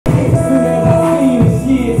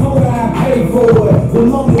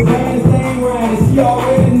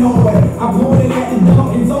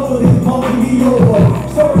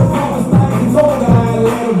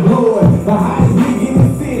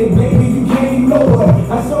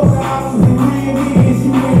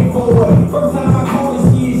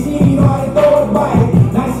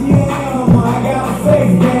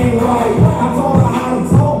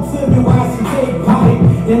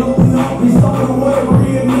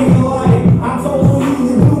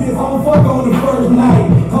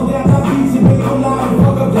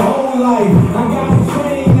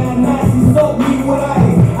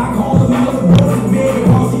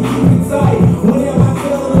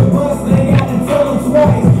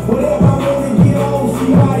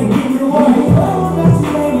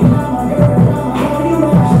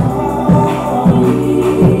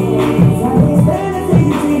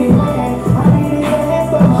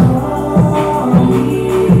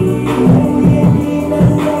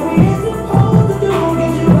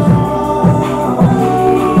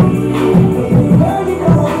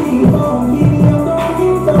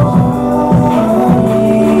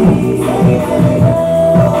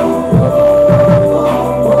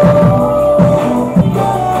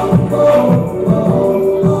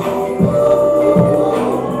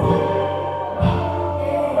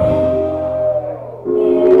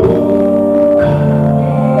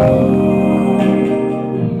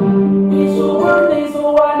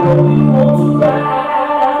know you want to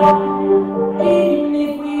ride, even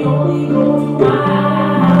if we only go 2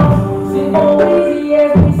 miles. Sit more easy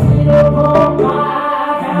as we sit up on my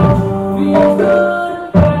couch. Feels good,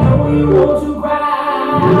 but I know you want to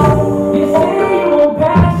ride. You say you want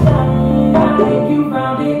passion, I think you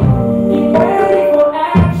found it. Get ready for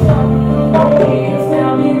action, don't get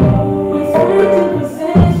astounded. We switch to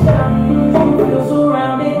position, you feel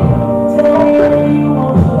surrounded. Tell me where you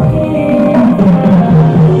want to get.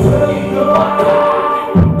 Girl, you know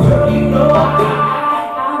girl, you know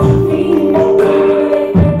I'm feeling good.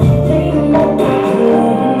 Taking my time.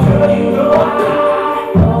 Girl, you know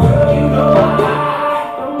girl, you know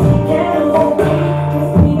don't care for me,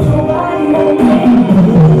 'cause we nobody on me.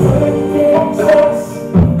 Birthday sex,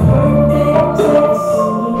 birthday sex.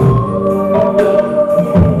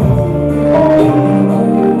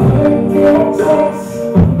 Birthday sex,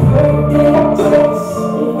 birthday sex.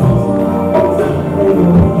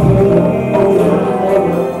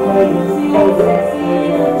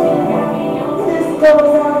 This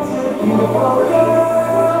goes out to beautiful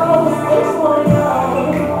girls. Which one y'all?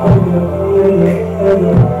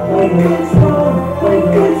 Which one?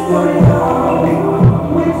 Which one y'all?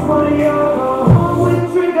 Which one y'all? Which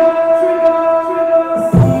trigger?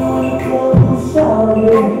 See when you come and shout it.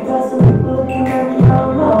 You got some people looking at me, I'm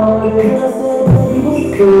loud. And I said, baby, what's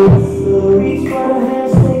good? Reach for the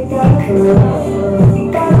handshake, I heard.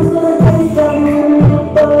 Bottles of the taste, got me in the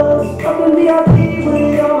buzz. Up in VIP with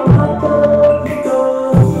it all my thugs.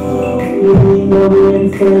 You know me and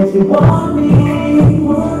said you want me.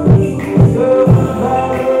 Girl,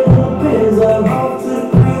 violate the biz. I'm off to the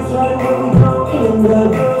cribs right where we gon' end up.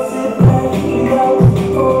 Girl, sit back, we got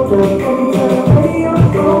hold up. Let me tell you where I'm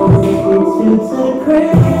going. Get you to the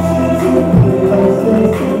crib, get you to the crib. Say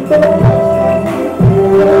sit back.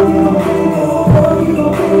 Girl, you gon' pay for, girl, you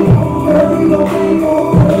gon' pay for, girl, you gon' pay for,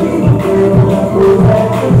 girl, you gon' pay for. Pull back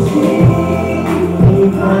the sheet, you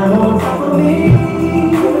climb on top of me.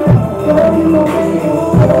 Girl, you gon' pay for,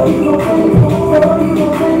 girl, you gon' pay for, girl, you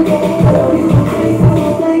gon' pay for, girl, you gon' pay for.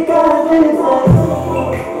 Thank God that it's like,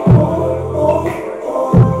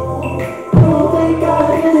 thank God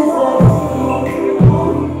that it's like,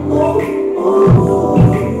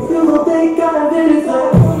 you gon' thank God that it's like.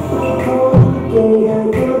 Yeah,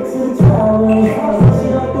 go to the tower. She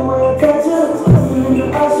like the way I touch her, twisting in the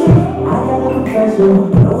usher. I got a confession,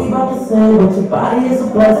 know we about to say, but your body is a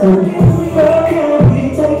blessing.